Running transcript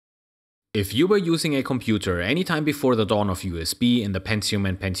If you were using a computer anytime before the dawn of USB in the Pentium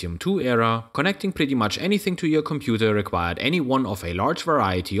and Pentium II era, connecting pretty much anything to your computer required any one of a large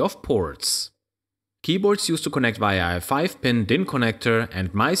variety of ports. Keyboards used to connect via a 5-pin DIN connector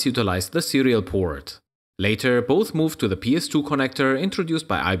and mice utilized the serial port. Later, both moved to the PS2 connector introduced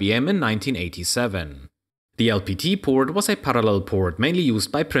by IBM in 1987. The LPT port was a parallel port mainly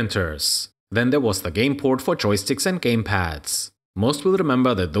used by printers. Then there was the game port for joysticks and gamepads. Most will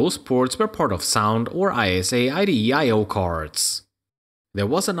remember that those ports were part of Sound or ISA IDE I/O cards. There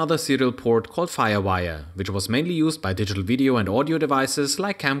was another serial port called Firewire, which was mainly used by digital video and audio devices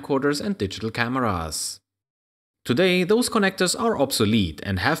like camcorders and digital cameras. Today, those connectors are obsolete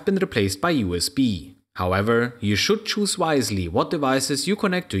and have been replaced by USB. However, you should choose wisely what devices you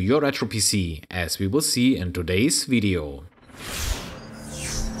connect to your Retro PC, as we will see in today's video.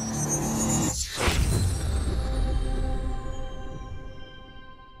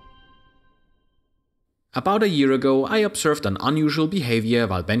 About a year ago, I observed an unusual behavior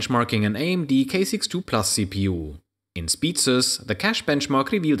while benchmarking an AMD K6-II CPU. In SpeedSys, the cache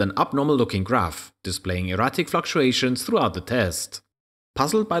benchmark revealed an abnormal looking graph, displaying erratic fluctuations throughout the test.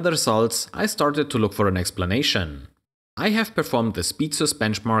 Puzzled by the results, I started to look for an explanation. I have performed the SpeedSys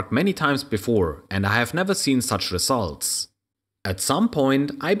benchmark many times before, and I have never seen such results. At some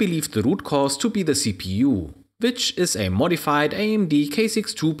point, I believed the root cause to be the CPU, which is a modified AMD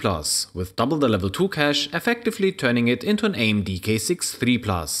K6-II Plus with double the level 2 cache, effectively turning it into an AMD K6-III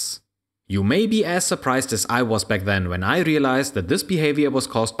Plus. You may be as surprised as I was back then when I realized that this behavior was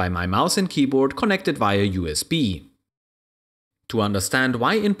caused by my mouse and keyboard connected via USB. To understand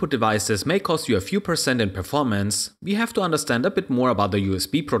why input devices may cost you a few percent in performance, we have to understand a bit more about the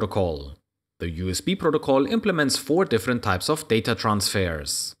USB protocol. The USB protocol implements 4 different types of data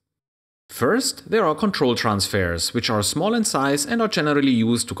transfers. First, there are control transfers, which are small in size and are generally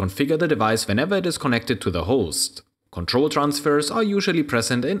used to configure the device whenever it is connected to the host. Control transfers are usually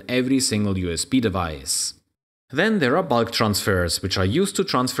present in every single USB device. Then there are bulk transfers, which are used to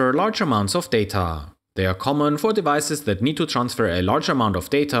transfer large amounts of data. They are common for devices that need to transfer a large amount of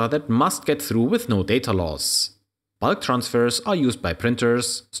data that must get through with no data loss. Bulk transfers are used by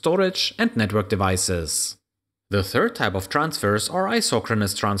printers, storage, and network devices. The third type of transfers are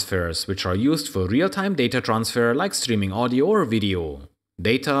isochronous transfers, which are used for real-time data transfer like streaming audio or video.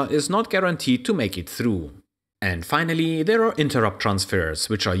 Data is not guaranteed to make it through. And finally, there are interrupt transfers,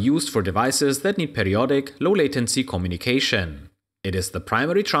 which are used for devices that need periodic, low-latency communication. It is the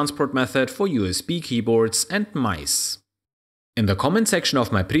primary transport method for USB keyboards and mice. In the comment section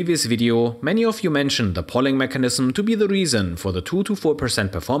of my previous video, many of you mentioned the polling mechanism to be the reason for the 2 to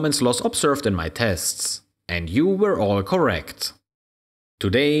 4% performance loss observed in my tests. And you were all correct.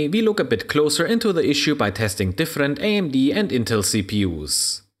 Today, we look a bit closer into the issue by testing different AMD and Intel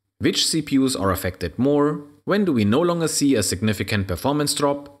CPUs. Which CPUs are affected more? When do we no longer see a significant performance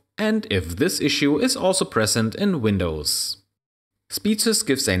drop? And if this issue is also present in Windows. SpeedSys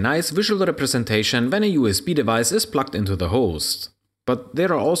gives a nice visual representation when a USB device is plugged into the host. But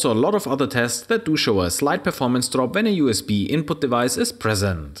there are also a lot of other tests that do show a slight performance drop when a USB input device is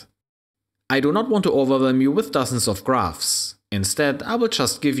present. I do not want to overwhelm you with dozens of graphs. Instead, I will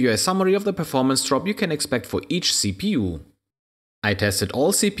just give you a summary of the performance drop you can expect for each CPU. I tested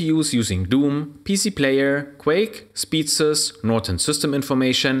all CPUs using Doom, PC Player, Quake, SpeedSys, Norton System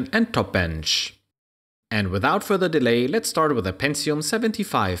Information, and Topbench. And without further delay, let's start with a Pentium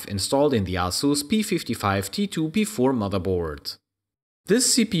 75 installed in the Asus P55T2P4 motherboard.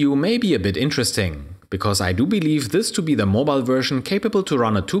 This CPU may be a bit interesting, because I do believe this to be the mobile version capable to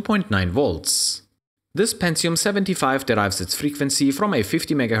run at 2.9 volts. This Pentium 75 derives its frequency from a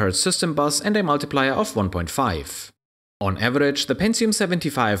 50 MHz system bus and a multiplier of 1.5. On average, the Pentium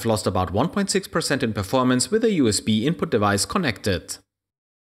 75 lost about 1.6% in performance with a USB input device connected.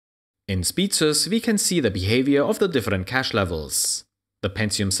 In SpeedSys, we can see the behavior of the different cache levels. The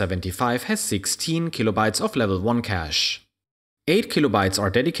Pentium 75 has 16 kilobytes of level 1 cache. 8 kilobytes are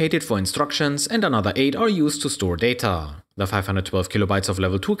dedicated for instructions and another 8 are used to store data. The 512 kilobytes of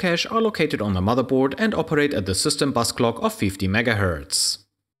level 2 cache are located on the motherboard and operate at the system bus clock of 50 MHz.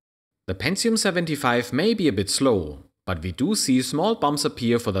 The Pentium 75 may be a bit slow, but we do see small bumps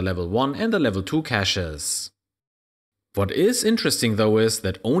appear for the level 1 and the level 2 caches. What is interesting though is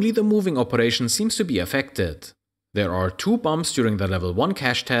that only the moving operation seems to be affected. There are 2 bumps during the level 1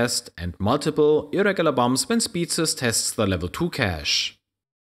 cache test and multiple irregular bumps when SpeedSys tests the level 2 cache.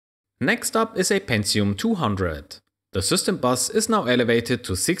 Next up is a Pentium 200. The system bus is now elevated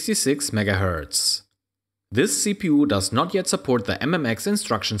to 66 MHz. This CPU does not yet support the MMX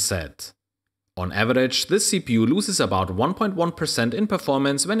instruction set. On average, this CPU loses about 1.1% in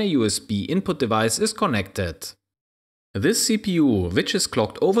performance when a USB input device is connected. This CPU, which is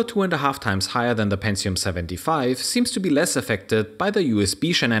clocked over 2.5 times higher than the Pentium 75, seems to be less affected by the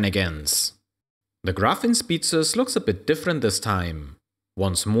USB shenanigans. The graph in SpeedSys looks a bit different this time.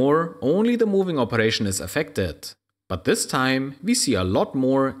 Once more, only the moving operation is affected. But this time, we see a lot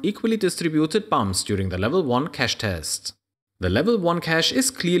more equally distributed bumps during the level 1 cache test. The level 1 cache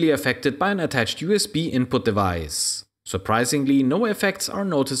is clearly affected by an attached USB input device. Surprisingly, no effects are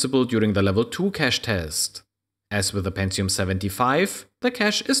noticeable during the level 2 cache test. As with the Pentium 75, the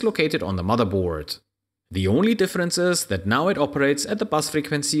cache is located on the motherboard. The only difference is that now it operates at the bus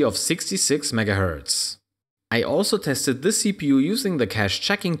frequency of 66 MHz. I also tested this CPU using the cache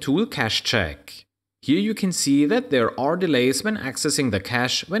checking tool Cache Check. Here you can see that there are delays when accessing the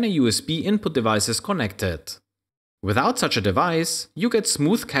cache when a USB input device is connected. Without such a device, you get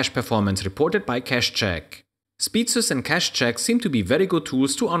smooth cache performance reported by Cache Check. SpeedSys and Cache Check seem to be very good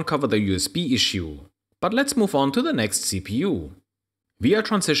tools to uncover the USB issue. But let's move on to the next CPU. We are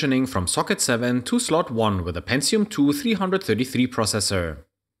transitioning from socket 7 to slot 1 with a Pentium II 333 processor.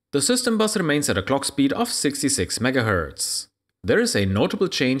 The system bus remains at a clock speed of 66 MHz. There is a notable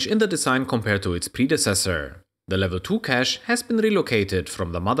change in the design compared to its predecessor. The level 2 cache has been relocated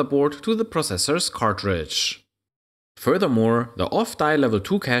from the motherboard to the processor's cartridge. Furthermore, the off-die level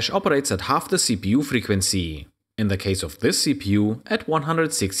 2 cache operates at half the CPU frequency, in the case of this CPU at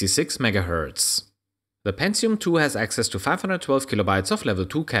 166 MHz. The Pentium II has access to 512 KB of level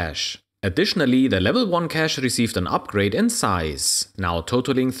 2 cache. Additionally, the level 1 cache received an upgrade in size, now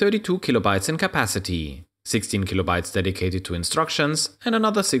totaling 32 KB in capacity. 16 KB dedicated to instructions and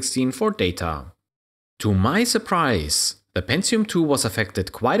another 16 for data. To my surprise, the Pentium II was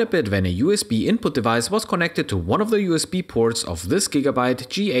affected quite a bit when a USB input device was connected to one of the USB ports of this Gigabyte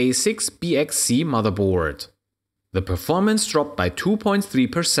GA6BXC motherboard. The performance dropped by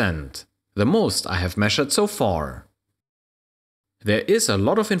 2.3%, the most I have measured so far. There is a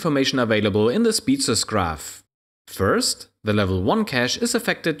lot of information available in the SpeedSys graph. First, the level 1 cache is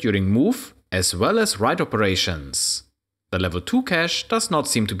affected during move as well as write operations. The level 2 cache does not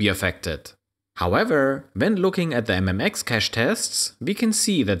seem to be affected. However, when looking at the MMX cache tests, we can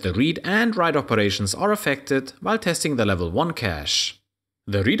see that the read and write operations are affected while testing the level 1 cache.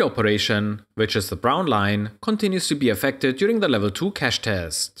 The read operation, which is the brown line, continues to be affected during the level 2 cache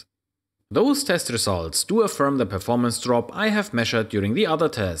test. Those test results do affirm the performance drop I have measured during the other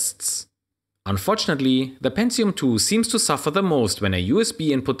tests. Unfortunately, the Pentium II seems to suffer the most when a USB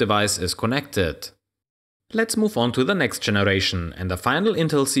input device is connected. Let's move on to the next generation and the final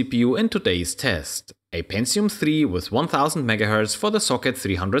Intel CPU in today's test, a Pentium III with 1000 MHz for the socket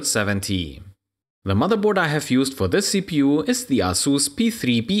 370. The motherboard I have used for this CPU is the ASUS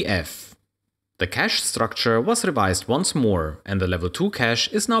P3BF. The cache structure was revised once more, and the level 2 cache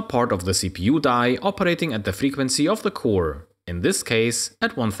is now part of the CPU die operating at the frequency of the core, in this case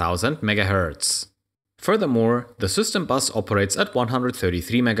at 1000 MHz. Furthermore, the system bus operates at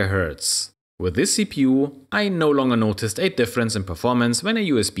 133 MHz. With this CPU, I no longer noticed a difference in performance when a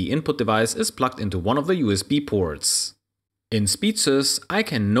USB input device is plugged into one of the USB ports. In SpeedSys, I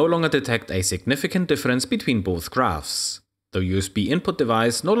can no longer detect a significant difference between both graphs. The USB input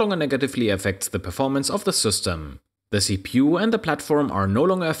device no longer negatively affects the performance of the system. The CPU and the platform are no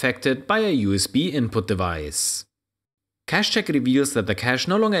longer affected by a USB input device. Cache check reveals that the cache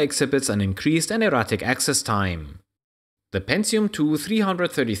no longer exhibits an increased and erratic access time. The Pentium II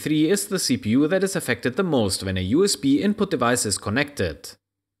 333 is the CPU that is affected the most when a USB input device is connected.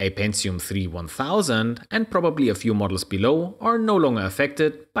 A Pentium III 1000 and probably a few models below are no longer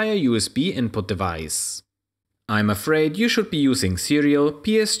affected by a USB input device. I'm afraid you should be using serial,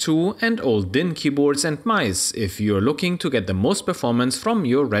 PS2 and old DIN keyboards and mice if you're looking to get the most performance from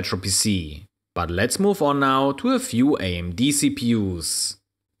your Retro PC. But let's move on now to a few AMD CPUs.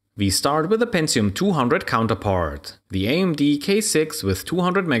 We start with the Pentium 200 counterpart, the AMD K6 with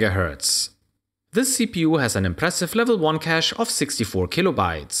 200 MHz. This CPU has an impressive level 1 cache of 64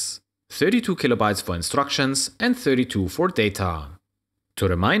 KB, 32 KB for instructions and 32 for data. To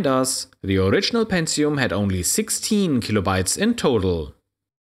remind us, the original Pentium had only 16 KB in total.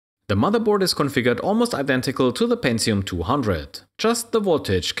 The motherboard is configured almost identical to the Pentium 200, just the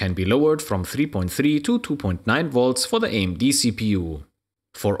voltage can be lowered from 3.3 to 2.9 volts for the AMD CPU.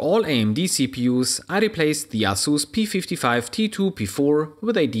 For all AMD CPUs, I replaced the ASUS P55T2P4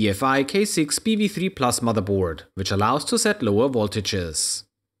 with a DFI K6-PV3 Plus motherboard, which allows to set lower voltages.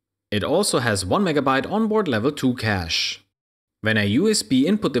 It also has 1 MB onboard level 2 cache. When a USB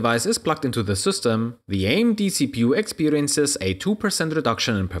input device is plugged into the system, the AMD CPU experiences a 2%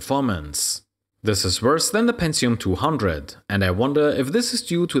 reduction in performance. This is worse than the Pentium 200, and I wonder if this is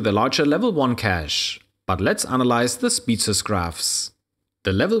due to the larger level 1 cache. But let's analyze the SpeedSys graphs.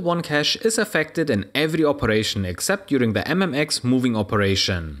 The level 1 cache is affected in every operation except during the MMX moving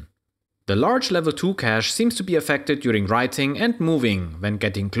operation. The large level 2 cache seems to be affected during writing and moving when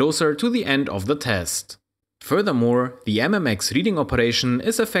getting closer to the end of the test. Furthermore, the MMX reading operation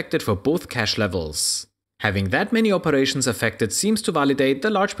is affected for both cache levels. Having that many operations affected seems to validate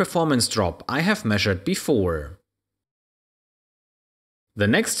the large performance drop I have measured before. The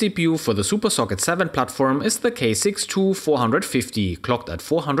next CPU for the SuperSocket 7 platform is the K6-II 450, clocked at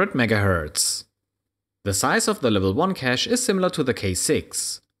 400 MHz. The size of the level 1 cache is similar to the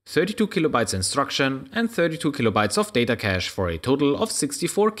K6, 32 KB instruction and 32 KB of data cache for a total of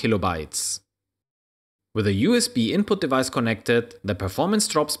 64 KB. With a USB input device connected, the performance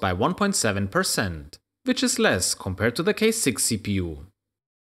drops by 1.7%, which is less compared to the K6 CPU.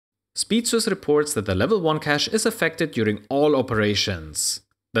 SpeedSys reports that the level 1 cache is affected during all operations.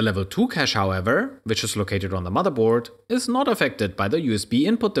 The level 2 cache, however, which is located on the motherboard, is not affected by the USB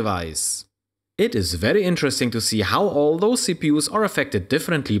input device. It is very interesting to see how all those CPUs are affected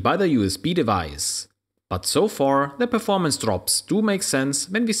differently by the USB device. But so far, the performance drops do make sense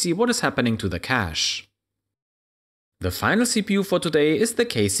when we see what is happening to the cache. The final CPU for today is the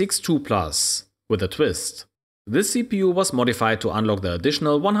K6-II Plus, with a twist. This CPU was modified to unlock the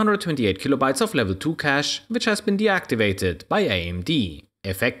additional 128 KB of level 2 cache, which has been deactivated by AMD,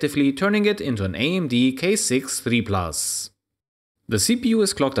 effectively turning it into an AMD K6-III Plus. The CPU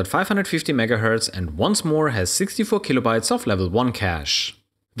is clocked at 550 MHz and once more has 64 KB of level 1 cache.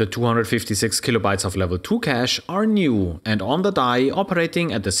 The 256 KB of level 2 cache are new and on the die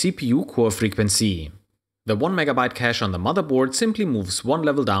operating at the CPU core frequency. The 1 MB cache on the motherboard simply moves one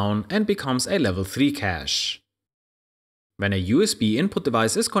level down and becomes a level 3 cache. When a USB input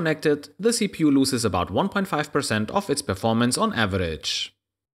device is connected, the CPU loses about 1.5% of its performance on average.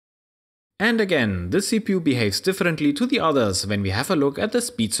 And again, this CPU behaves differently to the others when we have a look at the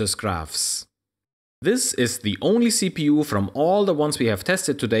SpeedSys graphs. This is the only CPU from all the ones we have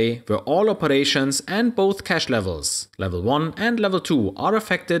tested today where all operations and both cache levels, level 1 and level 2, are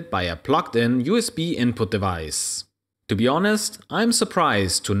affected by a plugged-in USB input device. To be honest, I'm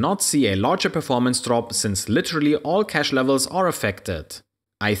surprised to not see a larger performance drop since literally all cache levels are affected.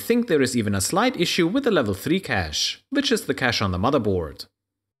 I think there is even a slight issue with the level 3 cache, which is the cache on the motherboard.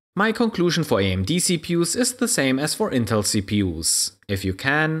 My conclusion for AMD CPUs is the same as for Intel CPUs. If you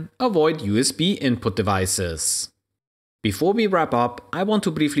can, avoid USB input devices. Before we wrap up, I want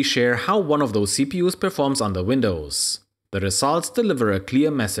to briefly share how one of those CPUs performs under Windows. The results deliver a clear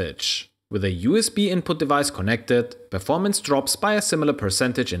message. With a USB input device connected, performance drops by a similar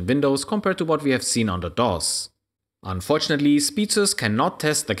percentage in Windows compared to what we have seen under DOS. Unfortunately, SpeedSys cannot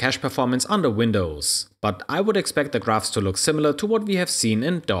test the cache performance under Windows, but I would expect the graphs to look similar to what we have seen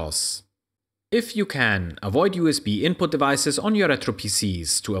in DOS. If you can, avoid USB input devices on your Retro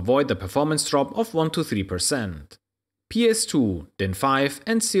PCs to avoid the performance drop of 1 to 3%. PS2, DIN5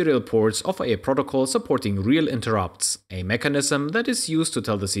 and serial ports offer a protocol supporting real interrupts, a mechanism that is used to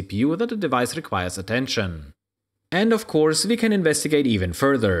tell the CPU that the device requires attention. And of course, we can investigate even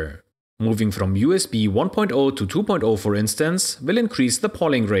further. Moving from USB 1.0 to 2.0, for instance, will increase the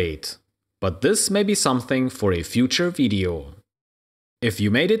polling rate. But this may be something for a future video. If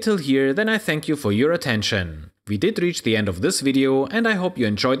you made it till here, then I thank you for your attention. We did reach the end of this video and I hope you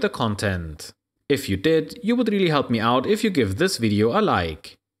enjoyed the content. If you did, you would really help me out if you give this video a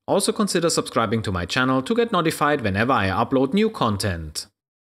like. Also consider subscribing to my channel to get notified whenever I upload new content.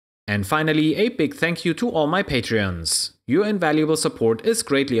 And finally, a big thank you to all my Patreons. Your invaluable support is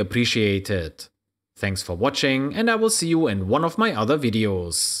greatly appreciated. Thanks for watching and I will see you in one of my other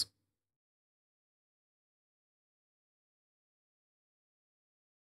videos.